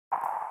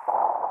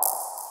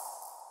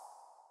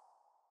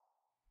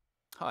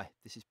Hi,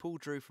 this is Paul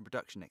Drew from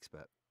Production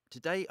Expert.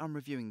 Today I'm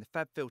reviewing the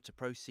Fabfilter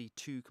Pro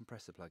C2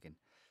 compressor plugin.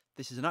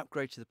 This is an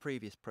upgrade to the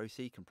previous Pro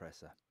C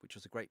compressor, which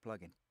was a great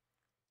plugin.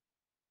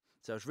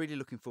 So I was really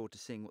looking forward to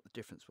seeing what the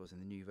difference was in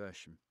the new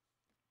version.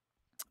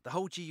 The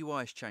whole GUI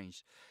has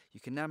changed. You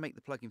can now make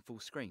the plugin full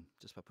screen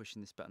just by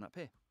pushing this button up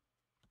here.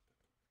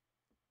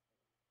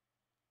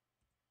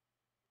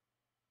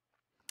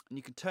 And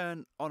you can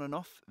turn on and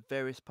off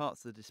various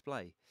parts of the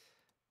display,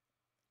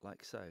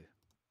 like so.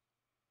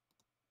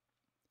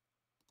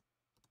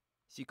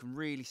 So you can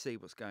really see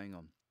what's going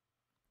on.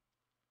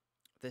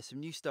 There's some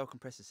new style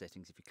compressor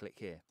settings if you click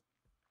here.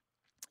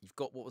 You've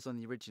got what was on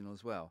the original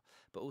as well,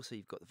 but also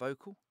you've got the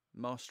vocal,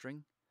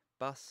 mastering,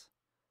 bus,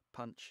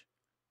 punch,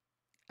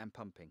 and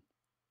pumping.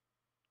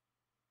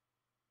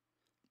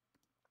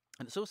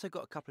 And it's also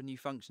got a couple of new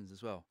functions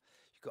as well.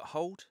 You've got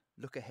hold,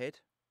 look ahead,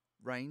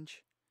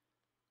 range,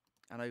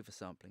 and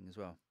oversampling as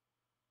well.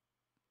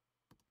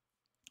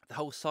 The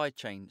whole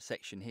sidechain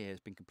section here has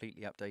been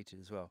completely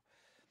updated as well.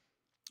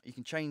 You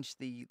can change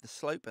the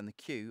slope and the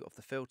Q of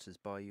the filters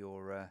by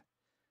your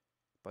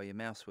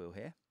mouse wheel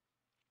here.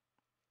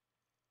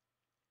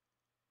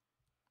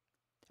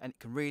 And it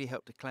can really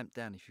help to clamp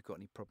down if you've got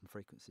any problem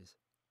frequencies.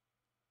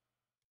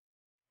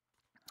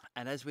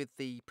 And as with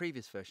the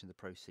previous version of the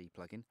Pro C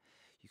plugin,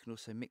 you can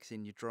also mix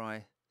in your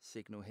dry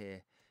signal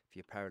here for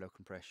your parallel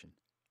compression.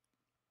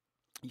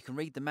 You can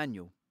read the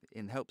manual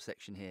in the help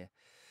section here,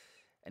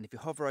 and if you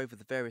hover over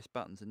the various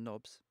buttons and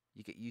knobs,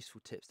 you get useful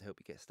tips to help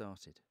you get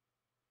started.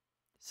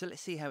 So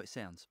let's see how it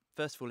sounds.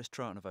 First of all, let's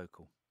try it on a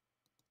vocal.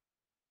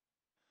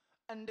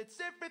 And it's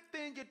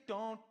everything you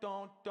don't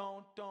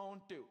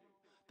do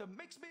that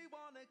makes me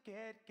wanna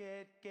get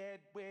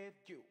with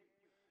you.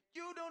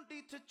 You don't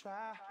need to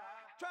try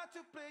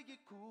to play it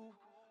cool.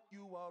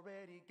 You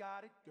already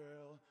got it,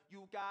 girl.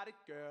 You got it,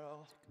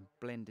 girl. So you can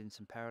blend in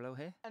some parallel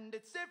here. And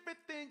it's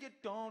everything you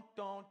don't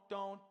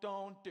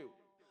do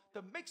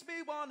that makes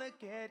me wanna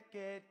get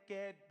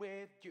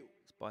with you.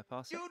 Let's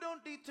bypass it. You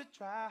don't need to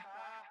try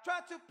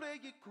to play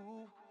it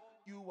cool.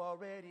 You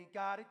already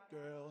got it,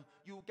 girl.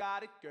 You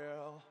got it,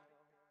 girl.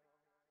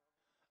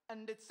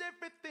 And it's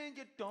everything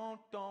you don't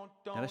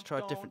Now let's try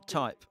a different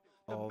type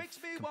of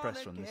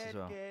compressor on this as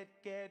well.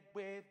 Get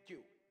with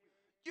you.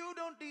 You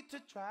don't need to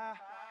try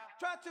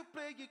to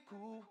play it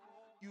cool.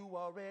 You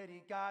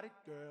already got it,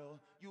 girl.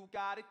 You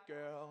got it,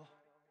 girl.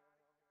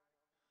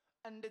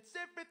 And it's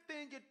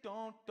everything you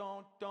don't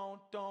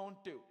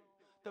do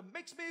that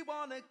makes me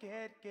wanna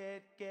get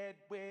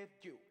with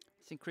you.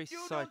 Let's increase the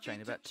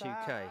sidechain about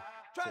 2K,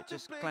 so it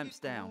just clamps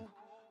down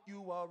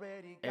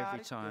every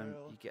time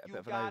you get a bit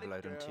of an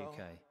overload on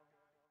 2K.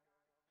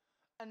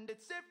 And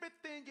it's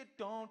everything you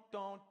don't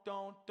do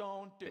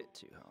Bit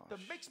too harsh. that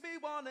makes me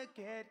wanna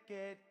get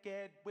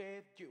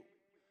with you.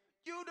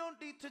 You don't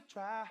need to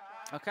try.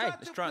 Okay,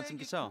 let's try on some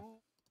guitar. Cool.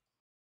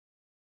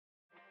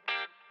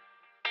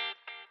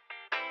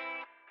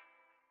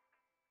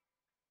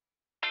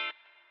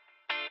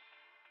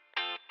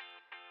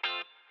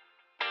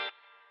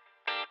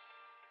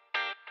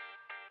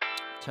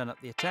 Turn up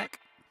the attack.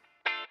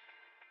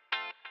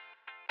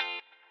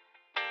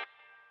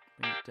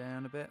 Bring it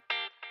down a bit.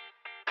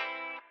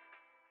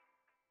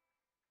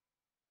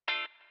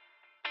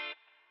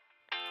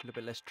 A little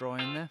bit less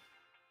dry in there.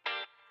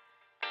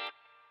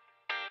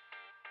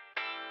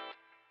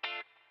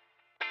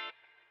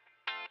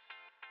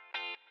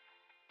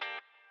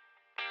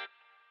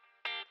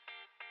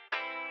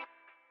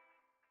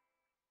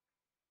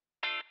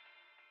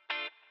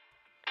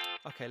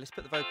 Okay, let's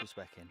put the vocals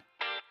back in.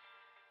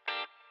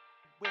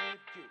 With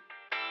you.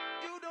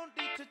 You don't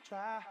need to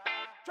try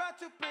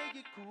to play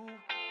it cool.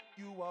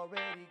 You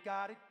already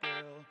got it,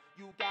 girl.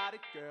 You got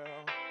it,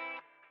 girl.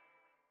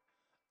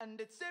 And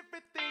it's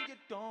everything you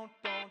don't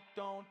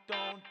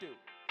do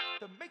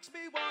that makes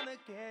me wanna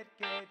get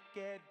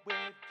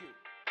with you.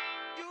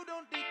 You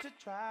don't need to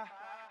try.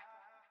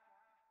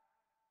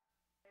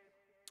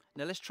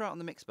 Now let's try it on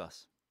the mix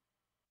bus.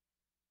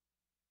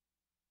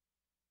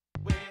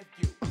 With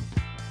you.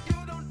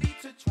 You don't need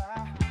to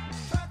try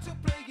to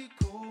play it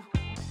cool.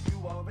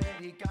 You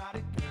already got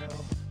it,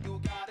 girl.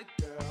 You got it,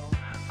 girl.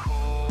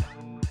 Cool.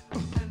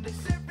 And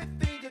it's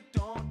everything you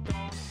don't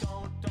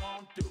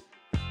do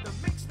that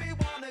makes me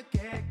wanna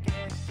get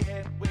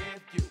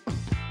with you.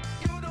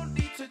 You don't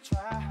need to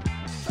try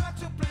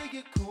to play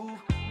it cool.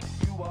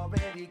 You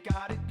already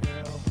got it,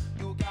 girl.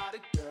 You got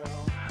it,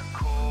 girl.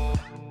 Cool.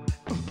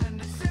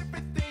 And it's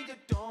everything you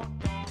don't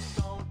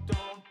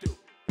do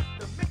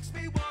that makes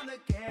me wanna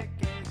get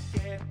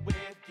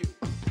with you.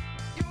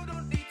 You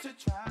don't need to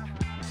try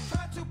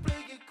to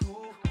play it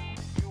cool.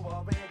 You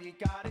already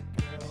got it,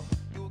 girl.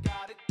 You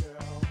got it,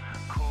 girl.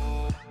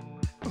 Cool.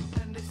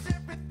 And it's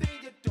everything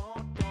you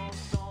don't do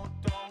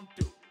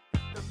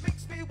that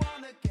makes me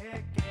wanna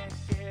get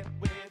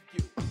with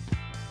you.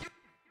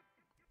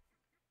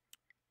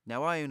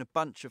 Now I own a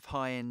bunch of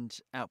high-end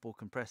outboard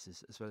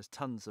compressors as well as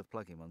tons of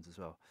plug-in ones as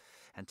well.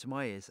 And to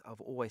my ears,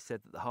 I've always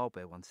said that the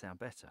hardware ones sound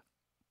better.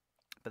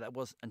 but that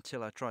was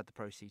until I tried the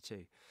Pro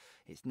C2.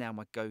 It's now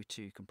my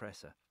go-to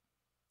compressor.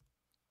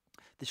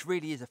 This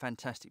really is a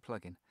fantastic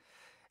plugin,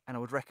 and I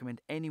would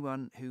recommend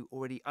anyone who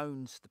already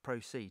owns the Pro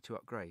C to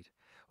upgrade.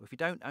 Or if you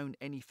don't own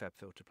any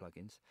Fabfilter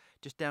plugins,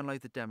 just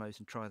download the demos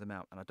and try them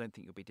out, and I don't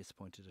think you'll be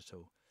disappointed at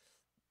all.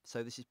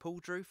 So this is Paul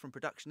Drew from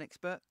Production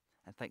Expert,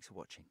 and thanks for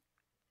watching.